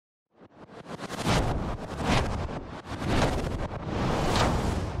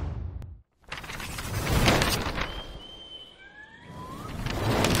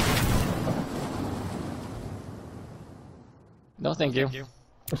No, thank you.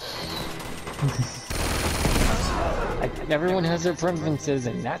 Everyone has their preferences,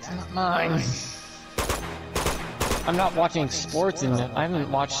 and that's not mine. I'm not watching sports, and I haven't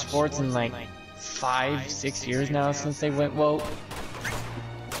watched sports in like 5-6 years now since they went woke.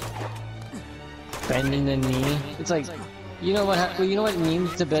 Bending the knee. It's like, you know what it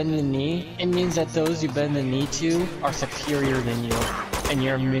means to bend the knee? It means that those you bend the knee to are superior than you, and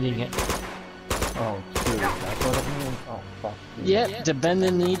you're admitting it. Oh, dude, that's what it means? Oh, fuck. Yep, to bend the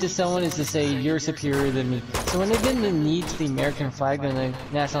knee to someone is to say you're superior than me. So when they bend the knee to the American flag and the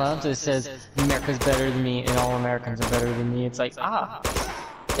national anthem, it says America's better than me and all Americans are better than me. It's like, ah,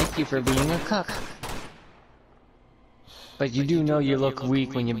 thank you for being a cuck. But you do know you look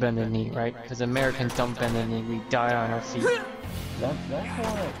weak when you bend the knee, right? Because Americans don't bend the knee, we die on our feet. That's what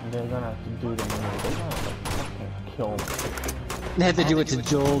they're gonna have to do to me. They're gonna have to fucking kill me. They had to do it to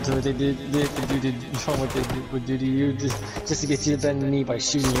Joel, to what they did. They had to do to Joel what they would do to you, just to get you to bend the knee by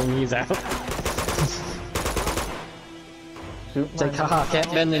shooting your knees out. It's like, haha,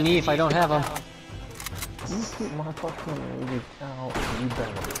 can't bend the knee if I don't have them. You shoot my fucking knees out, you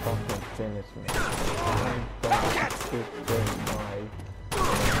better fucking finish me. I don't disgrace my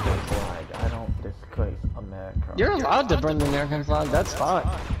flag. I don't disgrace America. You're allowed to burn the American flag, that's fine.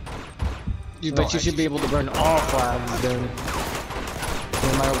 But you should be able to burn all flags, then. No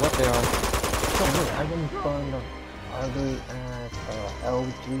matter what they are. So wait, I can burn the ugly ass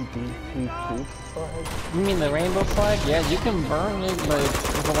LGBTQ flag? You mean the rainbow flag? Yeah, you can burn it, but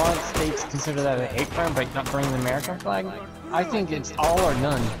if a lot of states consider that a hate crime by not burning the American flag, I think it's all or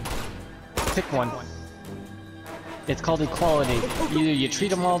none. Pick one. It's called equality. Either you treat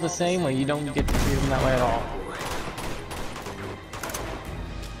them all the same, or you don't get to treat them that way at all.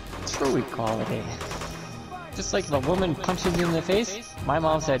 True equality. Just like if a woman punches you in the face, my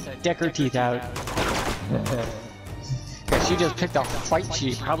mom said, deck her teeth out. Cause she just picked a fight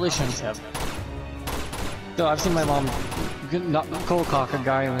she probably shouldn't have. So I've seen my mom cold cock a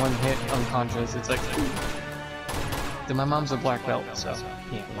guy in one hit unconscious. It's like, then my mom's a black belt, so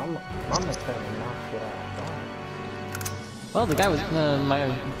yeah. Mama said knock it out. Well, the guy was my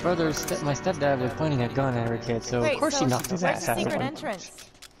stepdad was pointing a gun at her kid, so of course she knocked his ass out. Secret entrance.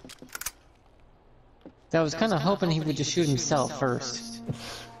 I was kind of hoping he would just shoot himself first.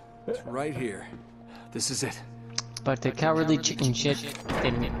 It's right here. This is it. But the cowardly chicken shit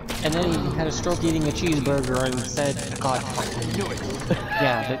didn't. And then he had a stroke eating a cheeseburger and said, God, Do it.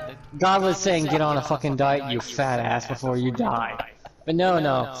 yeah, God was saying get on a fucking diet, you fat ass, before you die. But no,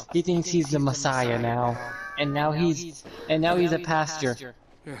 he thinks he's the Messiah now. And now he's a pastor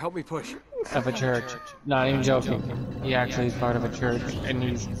Here, help me push. of a church. Not even joking. He actually is part of a church, and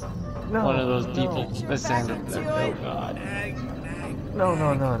he's one of those people. Listen, oh God. No,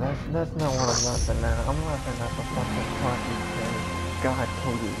 that's not what I'm laughing at. I'm laughing at the fucking fucking thing. God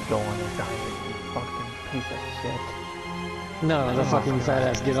told you to go on a diet, you fucking piece of shit. No, the fucking fat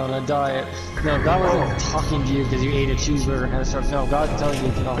ass get on a diet. No, God wasn't talking to you because you ate a cheeseburger and had a stroke. No, God tells you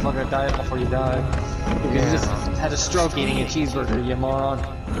to get on a fucking diet before you die. Because you just had a stroke eating a cheeseburger, you moron.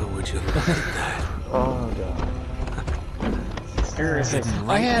 Would you look at that? Oh God. Seriously,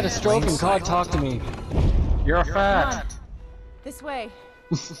 I had a stroke and God talked to me. You're fat. This way.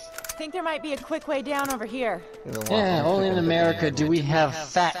 Think there might be a quick way down over here. Yeah, only in America do we have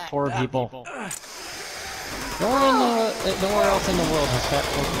fat poor people. Nowhere else in the world has fat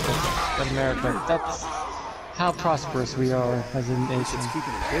poor people but America. That's how prosperous we are as a nation.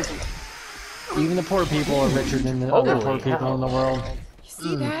 Even the poor people are richer than the other poor people in the world. You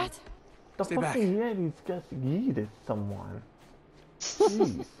see that? The fucking Yeti's just yeeted someone.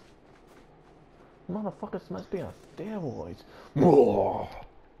 Jeez. Motherfuckers must be on steroids. Whoa.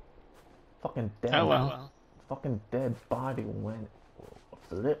 Fucking dead. Oh well. Fucking dead body went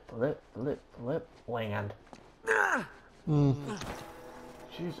flip, land.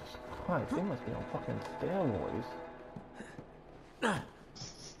 Jesus Christ, they must be on fucking steroids.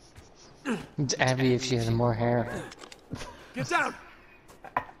 It's Abby if she has more hair. Get down!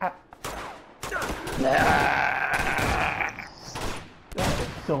 That is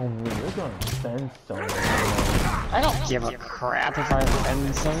so mean. You're gonna offend someone. I don't give a crap if I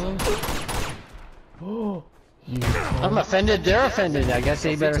offend someone. Oh, you. I'm offended, they're offended. I guess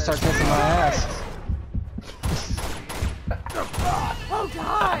they better start kissing my ass. Oh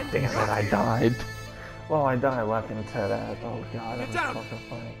God! Damn it, I died. Well, I died laughing to that. Oh God, that was fucking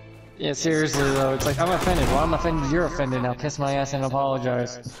funny. Yeah, seriously though, it's like, I'm offended. Well, I'm offended, you're offended. Now kiss my ass and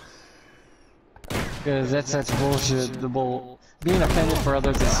apologize. Because that's such bullshit. Being offended for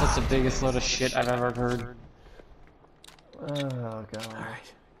others is such the biggest load of shit I've ever heard. Oh God.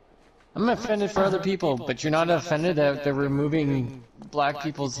 Alright. I'm offended for other people, but you're not offended that they're removing black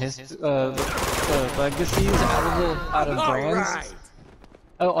people's legacies out of brands? Right.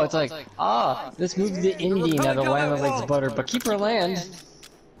 Oh, it's like, let's move the Indian out of land that likes butter, but keep her land.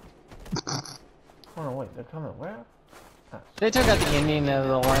 Oh no, wait, they're coming where? They took out the Indian out of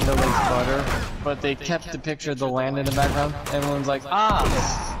the land that likes butter, but they kept the picture of the land in the background. Everyone's like,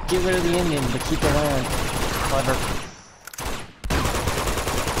 get rid of the Indian, but keep the land. Clever.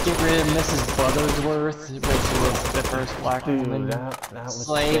 Get rid of Mrs. Buttersworth, which was the first black woman that was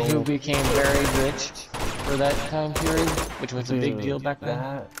slave so... who became very rich for that time period, which was a big deal back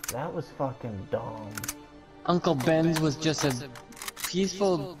then. That was fucking dumb. Uncle Ben's was just a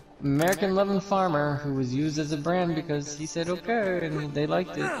peaceful American-loving farmer who was used as a brand because he said okay, and they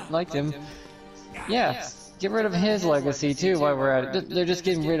liked him. Yeah, get rid of his legacy too while we're at it. They're just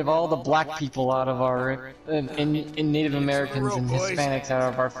getting rid of all the black people out of our, and Native Americans and Hispanics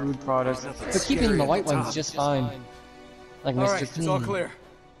out of our food products. But keeping the white ones just fine. Like Mr. Alright, Clean. it's all clear.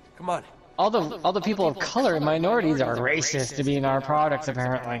 Come on. All the people of color and minorities are racist to be in our products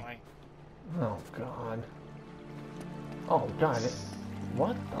apparently. Oh god. Oh god,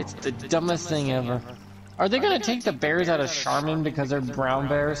 what? It's the dumbest thing ever. Are they gonna take the bears out of Charmin because they're brown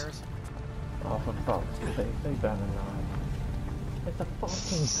bears? Oh, for fuck's sake, they better not. It's a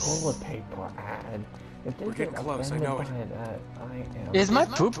fucking toilet paper ad. If they We're getting close, I know it. I am... Is my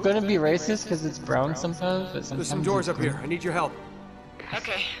poop gonna be racist because it's brown sometimes, but sometimes There's some doors up here. I need your help.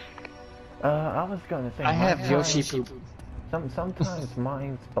 Okay. I was gonna say... I have Yoshi poop. Sometimes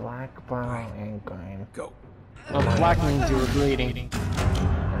mine's black, brown, and green. Go. Well, black means you were bleeding.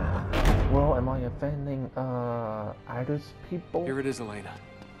 Well, am I offending, Irish people? Here it is, Elena.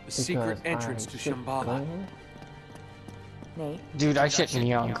 The secret entrance to Shambhala. Nate? Dude, I shit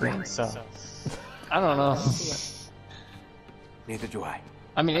neon green, so... I don't know. Neither do I.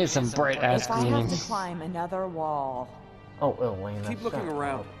 I mean, it's some bright-ass If I have green. to climb another wall. Oh, Elena. Keep looking shut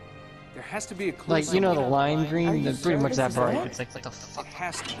around. up. There has to be a clue. Like, you know the lime Are green? you They're pretty sure much that this is bright. it? It's like, what the fuck? It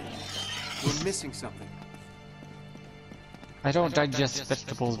has to be. We're missing something. I don't digest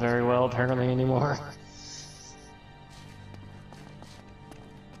vegetables very well, apparently, anymore.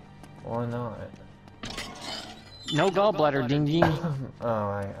 Why not? No gallbladder, ding ding. Oh,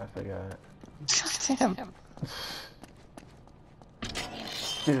 I forgot. Damn.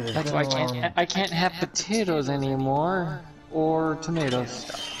 Dude, That's why I can't have potatoes anymore, or tomato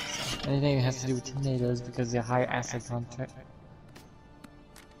stuff. Anything that has to do with tomatoes because of the high acid content.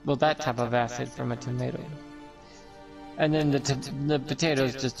 Well, that type of acid from a tomato. And then the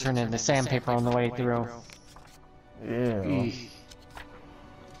potatoes just turn into sandpaper on the way through. Yeah.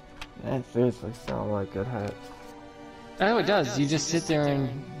 That seriously sounds like it hurts. Oh, it does. You just sit there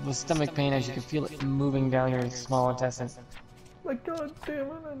and with stomach pain as you can feel it moving down your small intestine. Like, god damn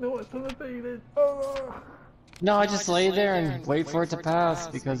it, I know it's elevated. Oh. No, I just lay there and wait for it to pass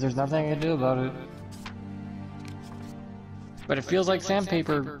because there's nothing I can do about it. But it feels like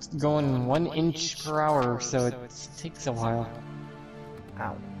sandpaper going 1 inch per hour, so it takes a while.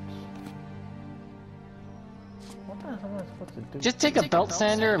 Ouch. What the hell am I supposed to do? Just take a belt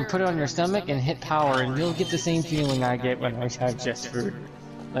sander and put it on your stomach and hit power, and you'll get the same feeling I get when I digest food,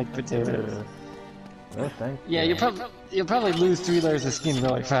 like potatoes. No, thank you. Yeah, you'll probably lose 3 layers of skin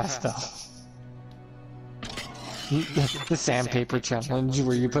really fast, though. The sandpaper challenge,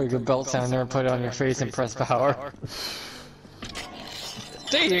 where you put a belt sander and put it on your face and press power.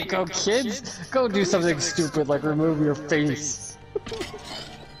 There you go, kids! Go do something stupid like remove your face.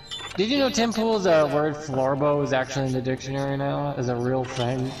 Did you know Tim Pool's word florbo is actually in the dictionary now as a real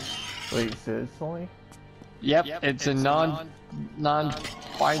thing? Wait, seriously? Yep, it's a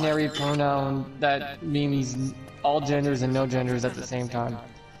non-binary pronoun that means all genders and no genders at the same time.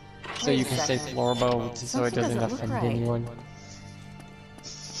 So you can say florbo so it doesn't offend anyone.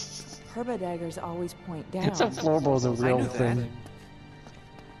 Herba-daggers always point down. It's a florbo's a real thing.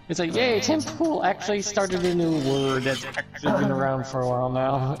 It's like, yay, Tim Pool actually started a new word that's actually been around for a while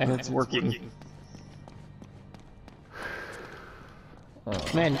now, and it's working.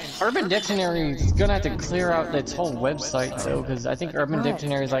 Man, Urban Dictionary is gonna have to clear out its whole website, though, because I think Urban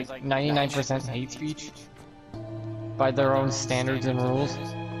Dictionary is like 99% hate speech by their own standards and rules.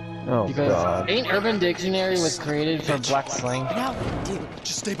 Oh, Because God. ain't Urban Dictionary was created for black slang, Now what do?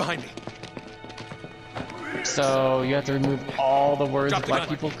 Just stay behind me. so you have to remove all the words Drop the black gun.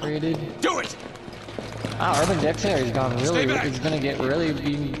 people created. Do it! Urban Dictionary is gone really, Stay back. it's gonna get really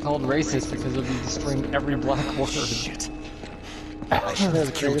being called racist because it'll be destroying every black word. Shit. It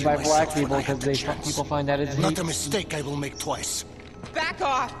was created by black people because people find that it's Not a hate. mistake I will make twice. Back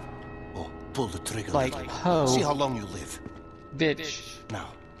off! Oh, pull the trigger. Like, lightly. ho. See how long you live. Bitch. Now,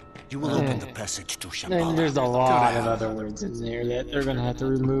 You will open the passage to Shambhala. And there's a lot of other words in there that they're gonna have to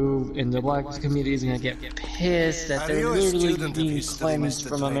remove, and the black community is gonna get pissed that they're literally being cleansed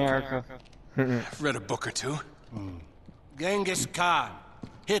from America. I've read a book or two. Genghis Khan,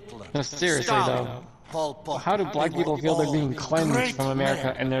 Hitler, No, seriously Stalin, though. Pol Pot. How do black people feel they're being cleansed from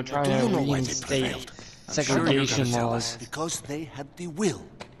America and they're trying to reinstate segregation laws? Because they had the will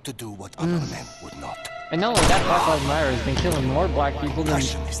to do what other men would not. And not only that, Black Lives Matter has been killing more black people than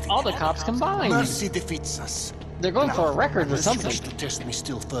all the cops combined. Mercy defeats us. They're going for a record or Unless you something. wish to test me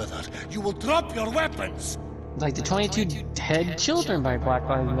still further, you will drop your weapons. Like the 22 dead children by Black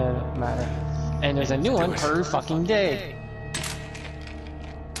Lives Matter. And there's a new one per fucking day.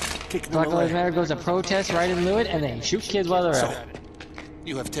 Kick them Black Lives away. Matter goes to protest right in Lewitt and they shoot kids while they're So, at it.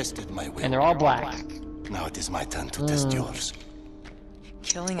 you have tested my will. And they're all black. Now it is my turn to test yours.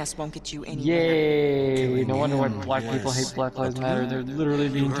 Killing us won't get you anywhere. Yay! No wonder why them, black people yes. hate Black Lives Matter. They're literally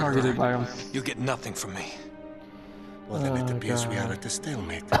being targeted by them. You'll get nothing from me. Well, then it appears we are at a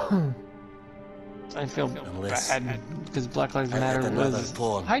stalemate. I feel Unless bad because Black Lives I Matter add another was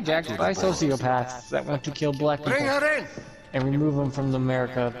pawn hijacked to by the wheel. sociopaths that want to kill black Bring people her in! and remove them from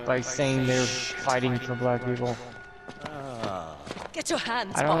America by saying they're fighting for black people. Get your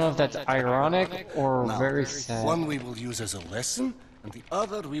hands I don't know off. if that's ironic or Now, very sad. one we will use as a lesson, and the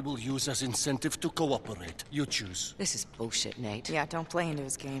other we will use as incentive to cooperate. You choose. This is bullshit, Nate. Yeah, don't play into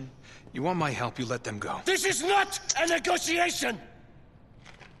his game. You want my help, you let them go. This is not a negotiation!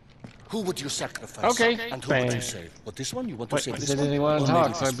 Who would you sacrifice? Okay, And who would you bang. save? But this one? You want to Wait, save he this said one? didn't want Or to maybe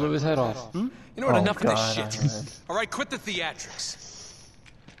talk, so I this blew one? his head off. You know what? Oh, Enough of God, this shit. alright. All right, quit the theatrics.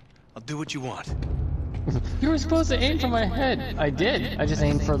 I'll do what you want. You were supposed to aim for my head. I did. I just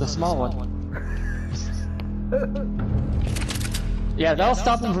aimed for the small one. Yeah, that'll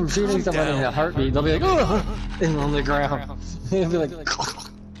stop them from shooting someone in a heartbeat. They'll be like, oh, and on the ground. They'll be like,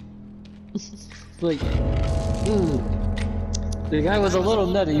 The guy was a little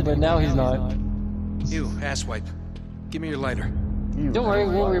nutty, but now he's not. You, asswipe. Give me your lighter. Don't worry,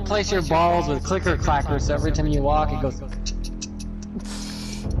 we'll replace your balls with clicker clackers, so every time you walk, it goes.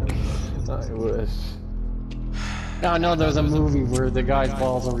 I wish. No, no, there's a movie where the guy's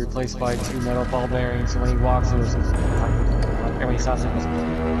balls are replaced by 2 metal ball bearings, so when he walks, it goes. And when he stops, it goes.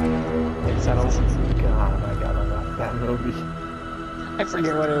 It settles. God, I gotta watch that movie. I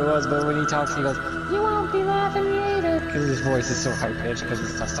forget what it was, but when he talks, he goes, "You won't be laughing later," because his voice is so high pitched because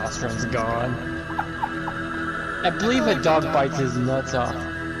his testosterone's gone. I believe a dog bites his nuts off.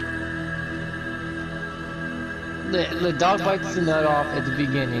 The dog bites the nut off at the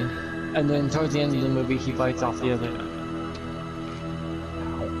beginning, and then towards the end of the movie, he bites off the other nut.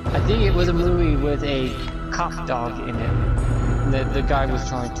 I think it was a movie with a cop dog in it that the guy was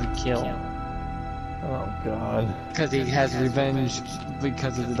trying to kill. Oh God. Because he has revenge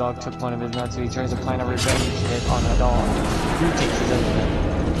because of the dog took one of his nuts, so he tries to plan a revenge hit on a dog who takes his other nut.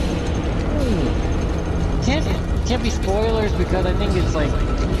 Can't be spoilers because I think it's like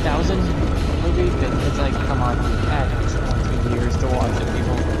 2000 movie, but it's like, come on, you had 20 years to watch it,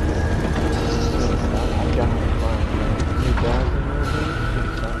 people. I gotta find that.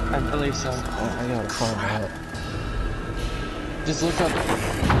 I believe so. I gotta find that. Just look up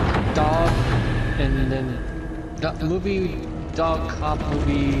dog and then movie dog cop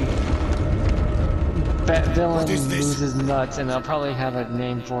movie villain loses nuts, and I'll probably have a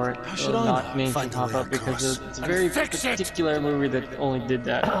name for it. should I Not know? names to Find pop the up Red because Cross it's a and very fix it! particular movie that only did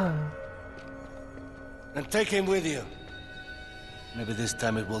that. And take him with you. Maybe this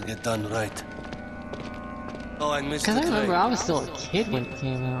time it will get done right. Oh, and Mr. Because I remember Clay, I was still a kid when it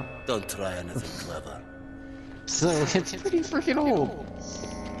came out, don't try anything clever. so it's pretty freaking old.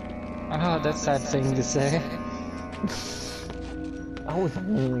 Oh, that's a sad thing to say. I was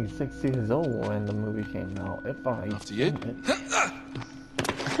only 6 years old when the movie came out. If I After you.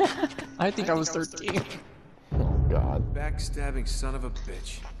 I think I was 13. Oh God. Backstabbing son of a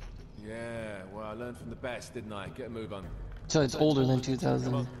bitch. Yeah, well, I learned from the best, didn't I? Get a move on. So it's older than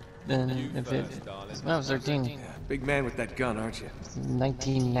 2000. Then if it, when I was 13, Yeah, big man with that gun, aren't you?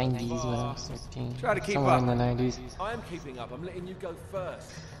 1990s when I was 13. Try to keep Somewhere up. in the 90s. I am keeping up. I'm letting you go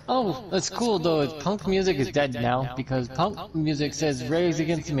first. Oh, that's cool though. Punk music is dead now because punk music says Rage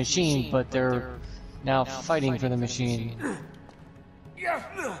Against the Machine, but they're now fighting for the machine.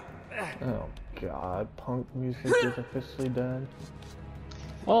 Oh God. Punk music is officially dead.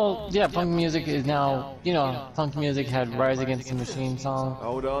 Well, yeah, punk music is now, you know, punk music had Rise Against the Machine song.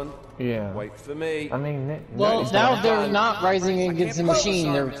 Hold on. Yeah. Wait for me. I mean, Well, now they're not rising against the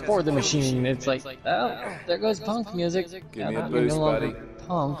machine, they're for the machine. It's like, oh, there goes punk music. Give me Now a that you're boost, no longer buddy.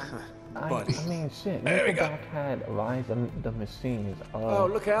 Punk. I mean, shit, Nickelback had Rise of the Machines. Oh,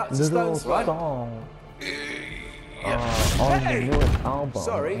 look out, it's a little Stones one. song on the newest album.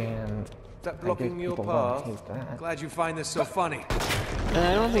 Sorry. And Is that blocking your path? Glad you find this so funny.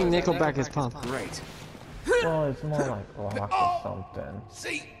 I don't think Nickelback is punk. Great. Well, it's more like rock or something.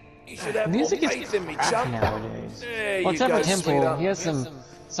 See, you should have Music more is faith in me, crap chump. nowadays. There Well, you except go, for Temple, sweetheart. he has some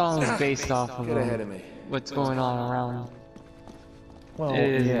songs based off of Get ahead of me. what's going on around Well, it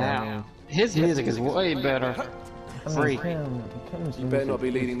is yeah, now. His music is way better. Free. Tim's You better not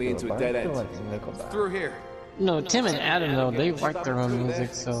be leading me into a dead end. Through here. No, Tim and Adam though, they write their own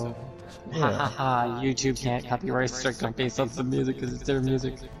music, so ha ha ha, YouTube can't copyright strike on based off the music because it's their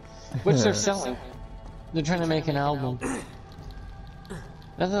music. Which they're selling. They're trying to make an album.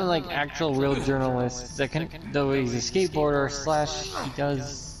 Nothing like actual real journalists that can, though he's a skateboarder slash he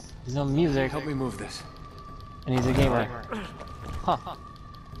does his own music. Help me move this. And he's a gamer. Huh.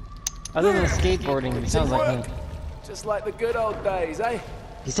 Other than skateboarding, it sounds like him. Just like the good old days, eh?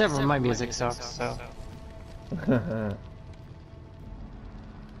 He said my music sucks, so.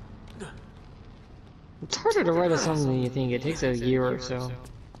 It's harder to write a song than you think. It takes a year or so.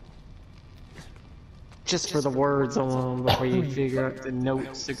 Just for the words alone before you figure out the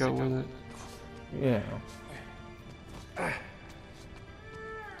notes to go with it. Yeah.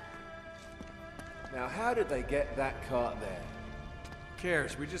 Now, how did they get that cart there?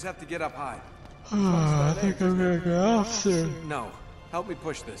 Cares, we just have to get up high. I think I'm gonna get off soon. No, help me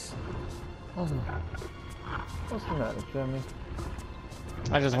push this. What's the matter, Jimmy?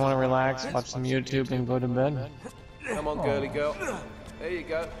 I just want to relax, watch some YouTube, and go to bed. Come on, girly girl. There you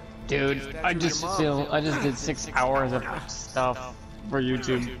go. Dude, I just did 6 hours of stuff for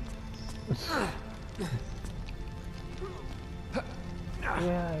YouTube.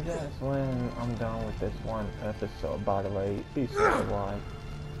 Yeah, I guess when I'm done with this one episode, by the way, be sure to like,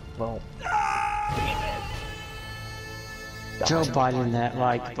 well, Joe Biden that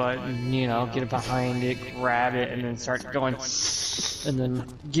like button, you know, get behind it, grab it, and then start going, and then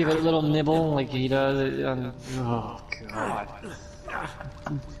give it a little nibble like he does. Oh god!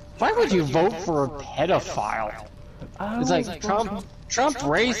 Why would you vote for a pedophile? It's like Trump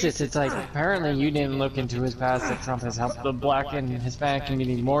racist. It's like apparently you didn't look into his past that Trump has helped the black and Hispanic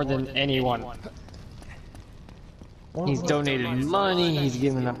community more than anyone. He's donated money. He's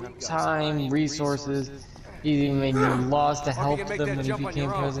given up time, resources. He even made new laws to help them when he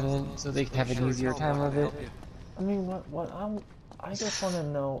became president, so they could have an easier time of it. I mean, I just want to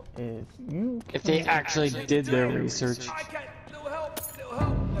know is if they actually did their research.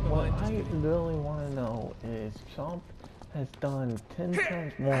 What I really want to know is Trump has done 10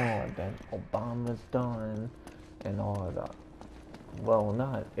 times more than Obama's done and all of that. Well,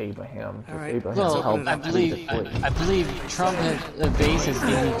 not Abraham. Right. Abraham Well, helped I believe Trump the base is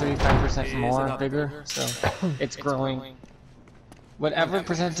getting 35% more bigger, so it's growing. Whatever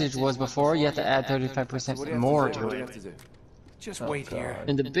percentage was before, you have to add 35% more to it. Just wait here.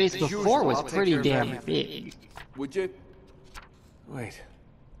 And the base before was pretty damn big. Would you? Wait.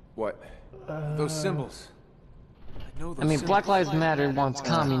 What? Those symbols. I mean, Black Lives Matter wants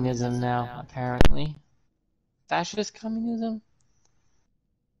communism now, apparently. Fascist communism?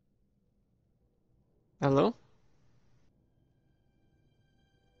 Hello?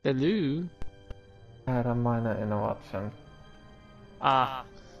 Hello? I had a minor interruption. Ah.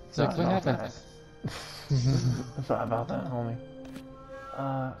 So what happened? Sorry about that, homie.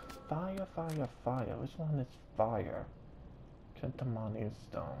 Fire. Which one is fire? Gentamani is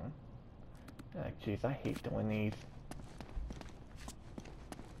stone. Jeez, I hate doing these.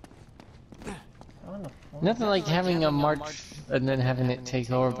 Nothing like having a march and then having it take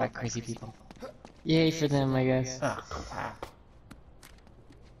over by crazy people. Yay for them, I guess. Ah, crap.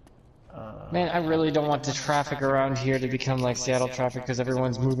 Man, I really don't want the traffic around here to become like Seattle traffic because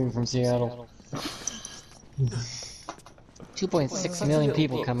everyone's moving from Seattle. 2.6 million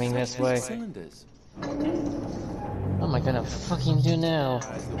people coming this way. What am I gonna fucking do now?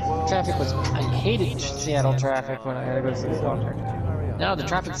 Traffic was... I hated Seattle traffic when I had to go to the doctor. Now the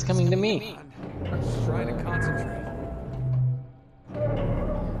traffic's coming to me. I'm trying to concentrate.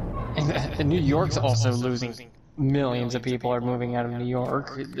 And New York's also losing. Millions of people are moving out of New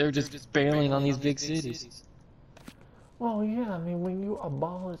York. They're just bailing on these big cities. Well, yeah, I mean, when you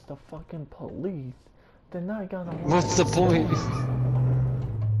abolish the fucking police, they're not gonna... What's the point?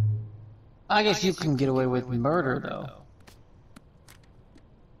 I guess you can get away with murder, though.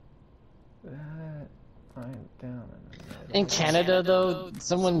 I'm down In Canada, though,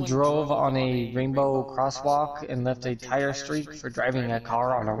 someone drove on a rainbow crosswalk and left a tire streak for driving a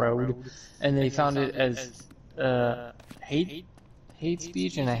car on a road, and they found it as hate hate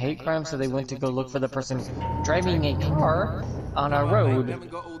speech and a hate crime, so they went to go look for the person driving a car on a road.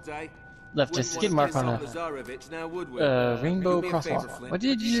 Left a skid mark on a rainbow crosswalk. What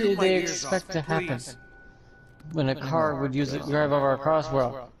did they expect to happen when a car would drive over a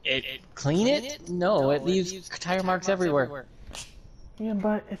crosswalk? It clean it? No, it leaves tire marks everywhere. Yeah,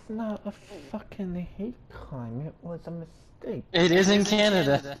 but it's not a fucking hate crime. It was a mistake. It is in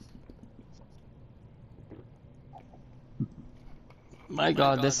Canada. My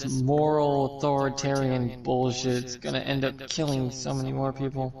god, this moral authoritarian bullshit's gonna end up killing so many more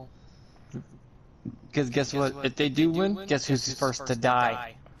people. Because guess what? If they do win, guess who's first to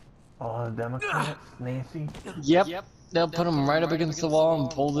die? Oh, Democrats, Nancy? Yep. They'll put them right up against the wall and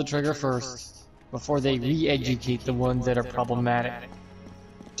pull the trigger first, before they re-educate the ones that are problematic.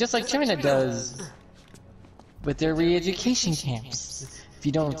 Just like China does with their re-education camps. If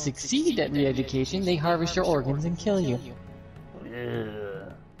you don't succeed at re-education, they harvest your organs and kill you.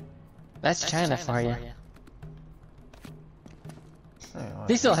 That's China for you.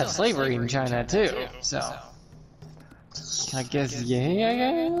 They still have slavery in China too, so I guess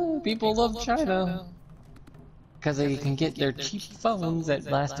yeah, people love China because they can get their cheap phones that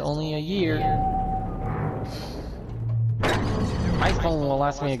last only a year. My phone will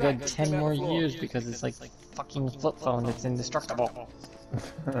last me a good 10 more years because it's like fucking flip phone that's indestructible.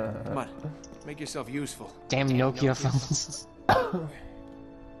 Come on, make yourself useful. Damn Nokia phones.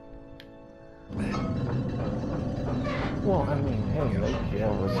 Well, I mean, hey, that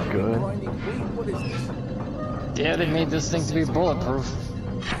jail was good. What is this? Yeah, they made this thing to be bulletproof.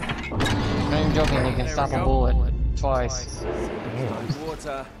 I'm not even joking, they can stop a bullet twice.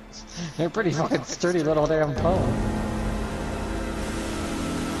 Water. They're pretty fucking sturdy little damn phone.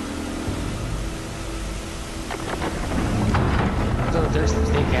 So there's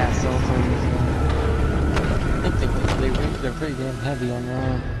thick ass cell phones. I think they're pretty damn heavy on their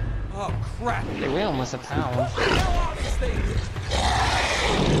own. Oh crap! They weigh almost a pound. Oh,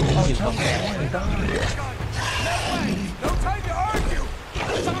 no time to argue!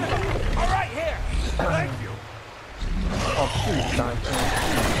 Alright, here! Thank you! Oh, please, Don.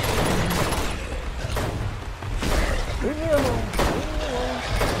 Leave me alone. Leave me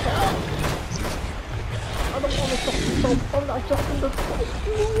alone. I don't want to suck myself. I'm not sucking the fuck.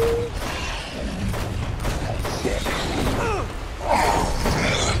 Shit.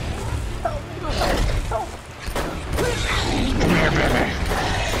 Come here, baby.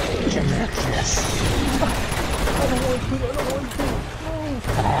 Come here, kiss. I don't want to.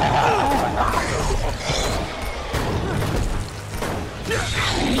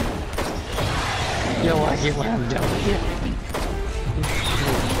 You'll like it when I'm done with you.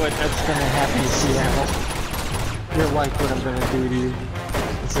 But that's gonna happen in Seattle. You'll like what I'm gonna do to you.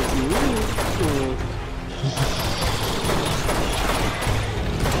 It's like, ooh.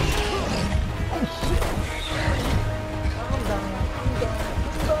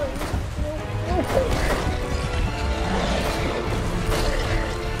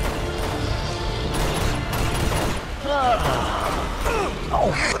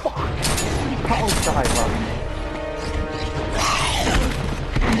 Oh, fuck! Power driver!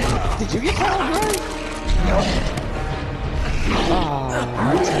 Did you get power drive? No. Oh, I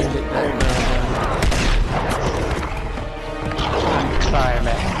turned it right now.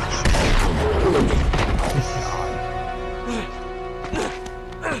 Climax.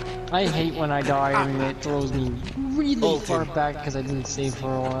 I hate when I die and it throws me really far back because I didn't save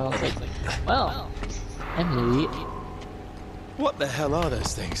for a while. It's like, well, I'm an idiot. What the hell are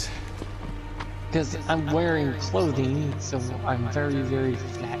those things? Because I'm wearing clothing, so I'm very, very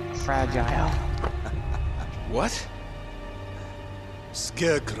fragile. What?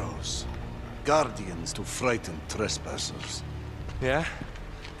 Scarecrows. Guardians to frighten trespassers. Yeah?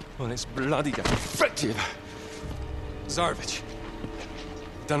 Well, it's bloody effective. Zarevich,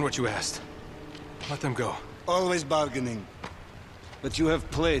 done what you asked. Let them go. Always bargaining. But you have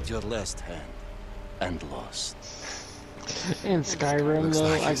played your last hand. And lost. In Skyrim,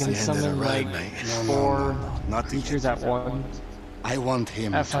 though, I can summon like 4 creatures at once. I want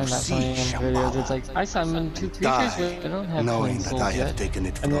him I find to that see funny in videos. It's like, I summon 2 creatures, but I don't have knowing twin that souls I have yet. taken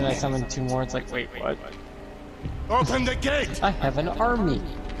it And then from I him. summon 2 more, it's like, wait, what? Open the gate! I have an army!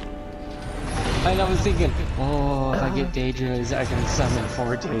 And I was thinking, oh, if I get Daedras, I can summon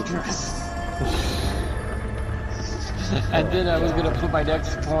 4 Daedras. And then I was gonna put my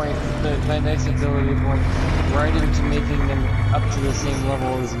next point, my next ability point, right into making them up to the same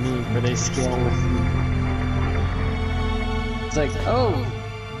level as me, where they scale with me. It's like, oh,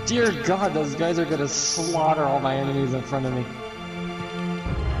 dear God, those guys are gonna slaughter all my enemies in front of me.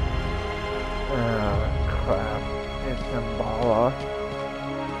 Oh, crap. It's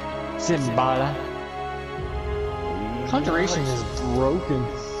Simbala. Conjuration is broken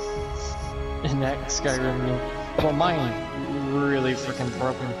in that Skyrim game. Well, mine really freaking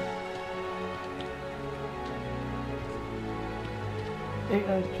broken. Hey,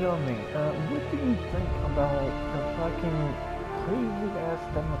 tell me, what do you think about the fucking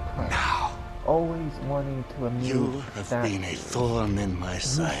crazy-ass Democrats always wanting to amuse You have been a thorn in my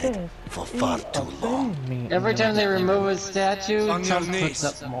side for far too long. Every time they remove a statue, On your Trump knees.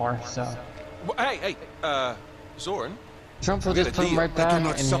 puts up more, so... Hey, Zoran? Trump will just put them right back and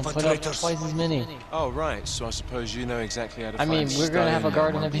then put up twice as many. Oh, right, so I suppose you know exactly how to I mean, find we're gonna have a stone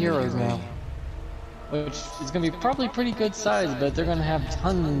Garden that of won't be Heroes needed. now. Which is gonna be probably pretty good size, but they're gonna have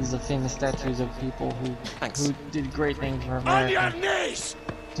tons of famous statues of people who did great things for America. knees!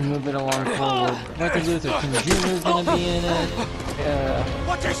 To move it along forward. Martin Luther King Jr. is gonna be in it.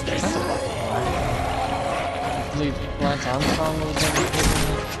 What is this? I believe Lance Armstrong was gonna be in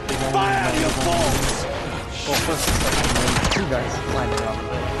it. Fire your balls! Well, first and second, then two guys lined it up.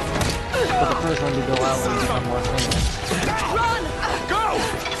 But the first one to go out will become more famous. Run! Go!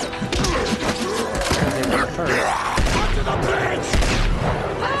 Because they were first. To the bridge!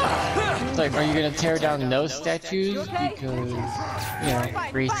 It's like, are you gonna tear down those statues because, you know,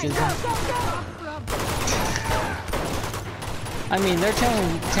 racism? I mean, they're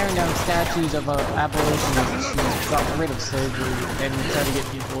tearing down statues of abolitionists who got rid of slavery and try to get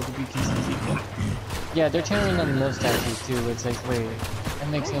people to be decent people. Yeah, they're tearing down those statues too. It's like, wait, that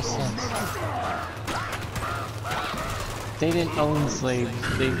makes no sense. They didn't own slaves.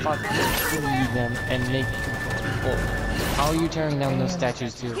 They fought to free them and make people. How are you tearing down those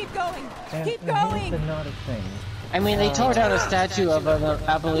statues too? Keep going! And Keep here's going! another thing. I mean, they tore down a statue of an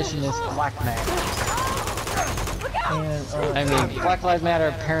abolitionist black man. And, I mean, Black Lives Matter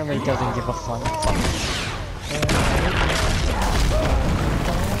apparently doesn't give a fuck.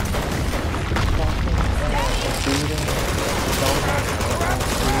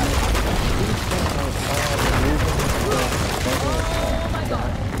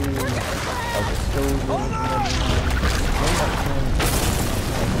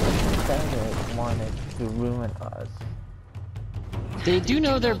 wanted to ruin us. They do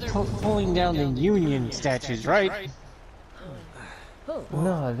know they're pulling down the Union statues, right?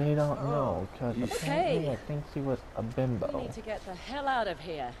 No, they don't know, because apparently Okay. I think she was a We bimbo. need to get the hell out of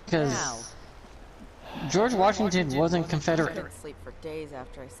here. Now. Because George Washington wasn't Confederate. Didn't sleep for days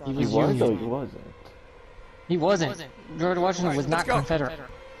after I saw He He was was or Union. he wasn't? He wasn't. George Washington was not go. Confederate.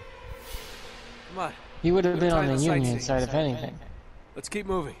 Come on, He would have been on the Time to Union sightsee. side, if anything. let's keep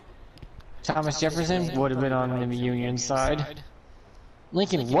moving. Thomas Jefferson would have been on the Union side.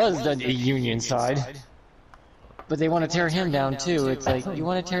 Lincoln was on the Union side. But they want to tear him down too. It's like, you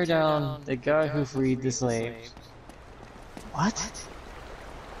want to tear down the guy who freed the slaves. What?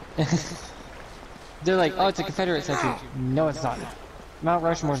 They're like, oh, it's a Confederate statue. No, it's not. Mount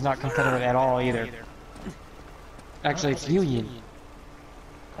Rushmore's not Confederate at all either. Actually, it's Union.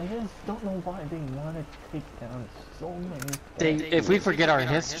 I just don't know why they want to take down so many They, statues. if we forget our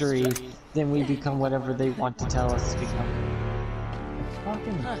history, then we become whatever they want to tell us to become. It's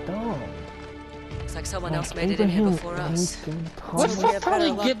fucking dumb. Looks like someone else made it in here before us. We'll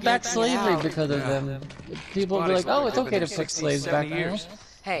probably get back slavery because of them. People will be like, oh, it's okay to put slaves back now.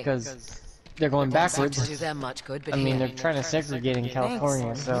 Hey, Because they're going not to do backwards. them much good, but I mean, here. they're trying to segregate in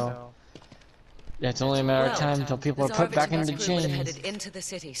California, so... It's only a matter of time until people are put Zarvich back and into his crew would have chains. headed into the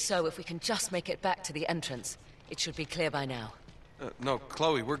city, so if we can just make it back to the entrance, it should be clear by now. No,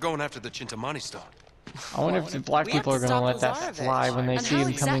 Chloe, we're going after the Chintamani stone. I wonder if the black We have people are to gonna stop let that Zarvich. fly when they And see how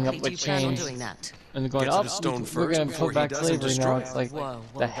him coming up exactly do with you plan on chains. doing that? And they're going, Get to oh, the stone we're first gonna before put he back does and slavery destroy now. it. It's like, Whoa,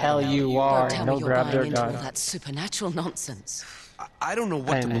 the hell you Don't are, tell no me you're grab buying their into all gun. that supernatural nonsense. I don't know what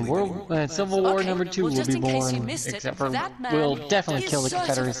to And believe anymore. Civil War Okay, number 2 well, will just be in case you born, missed it, except for that man we'll definitely is kill the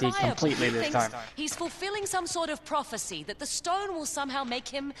Confederacy certifiable. completely He this thinks time. He's fulfilling some sort of prophecy that the stone will somehow make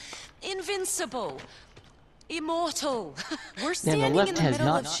him invincible. Immortal. We're the standing left in the has middle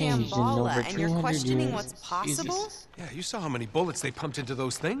not of changed in over Shambhala, and you're 200 questioning years. what's possible? Jesus. Yeah, you saw how many bullets they pumped into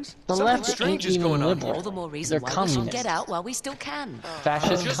those things? The Something left strange ain't is even going on liberal. All the more reason They're why we communists. should get out while we still can.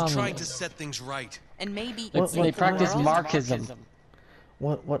 Fascist Just trying to communists. set things right. And maybe They practice Marxism,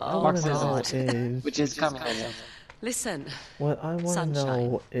 What I want to know Marxism, is... which is communism. Listen, What I want to Sunshine.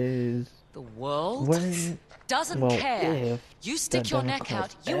 know is... the world When... doesn't well, care. if You stick the your neck out,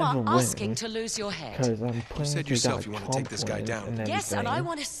 Democrats you ever are asking win, to lose your head. Because I'm playing said yourself you want to take this guy down. Yes, and I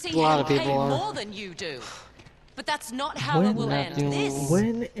want to see A lot him of pay people are. more than you do. But that's not how it When- will Not end. doing- This,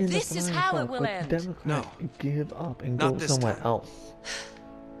 When in this the is flying how it fuck will would end. Democrats No. give up and Not go this somewhere time. else?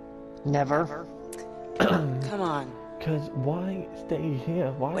 Never. Come on. Cause why stay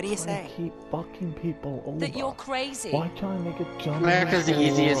here? Why What do you try say? to keep fucking people over? That you're crazy. Why try and make a jump? America's the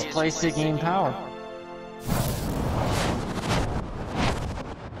easiest place to gain power.